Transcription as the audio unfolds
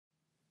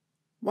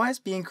Why is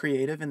being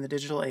creative in the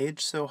digital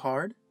age so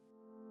hard?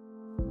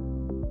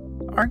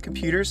 Aren't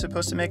computers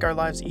supposed to make our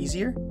lives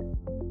easier?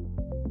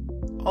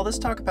 All this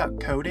talk about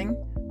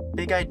coding,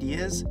 big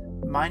ideas,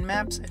 mind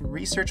maps, and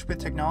research with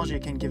technology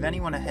can give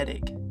anyone a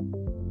headache.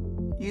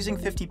 Using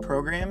 50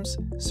 programs,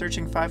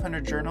 searching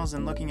 500 journals,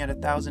 and looking at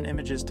 1,000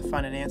 images to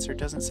find an answer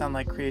doesn't sound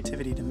like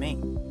creativity to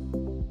me.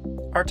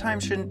 Our time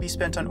shouldn't be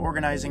spent on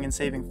organizing and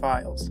saving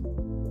files.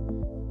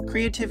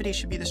 Creativity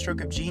should be the stroke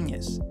of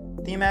genius,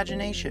 the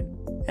imagination,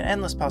 and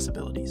endless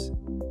possibilities.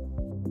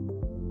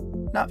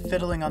 Not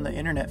fiddling on the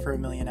internet for a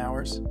million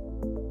hours.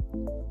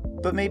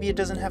 But maybe it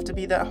doesn't have to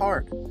be that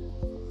hard.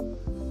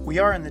 We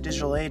are in the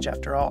digital age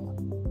after all.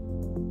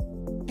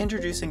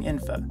 Introducing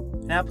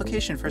Infa, an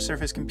application for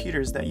Surface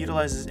computers that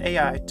utilizes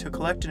AI to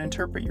collect and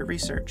interpret your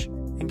research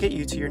and get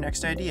you to your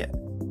next idea.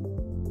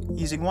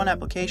 Using one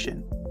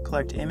application,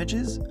 collect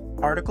images,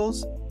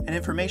 articles, and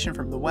information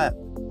from the web,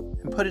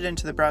 and put it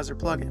into the browser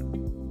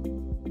plugin.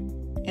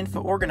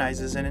 Infa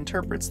organizes and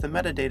interprets the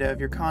metadata of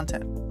your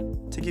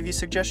content to give you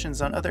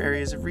suggestions on other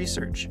areas of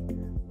research,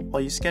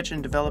 while you sketch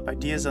and develop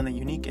ideas on the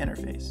unique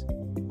interface.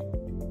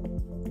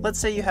 Let's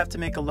say you have to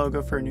make a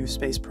logo for a new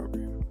space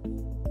program.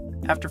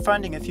 After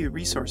finding a few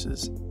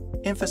resources,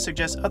 Infa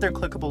suggests other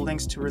clickable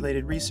links to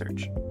related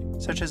research,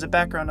 such as a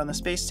background on the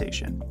space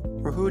station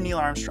or who Neil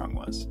Armstrong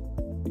was.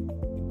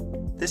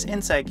 This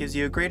insight gives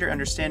you a greater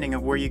understanding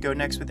of where you go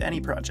next with any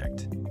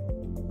project.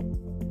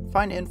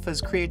 Find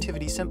Infa's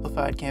Creativity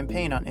Simplified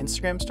campaign on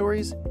Instagram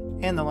Stories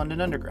and the London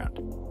Underground.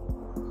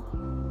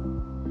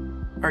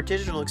 Our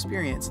digital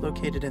experience,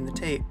 located in the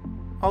tape,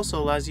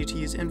 also allows you to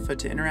use Infa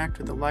to interact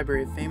with a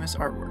library of famous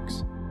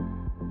artworks.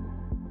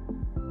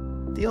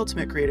 The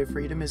ultimate creative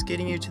freedom is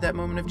getting you to that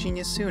moment of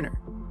genius sooner,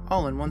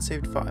 all in one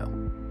saved file.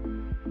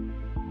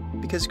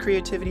 Because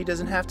creativity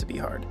doesn't have to be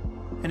hard,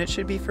 and it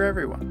should be for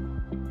everyone.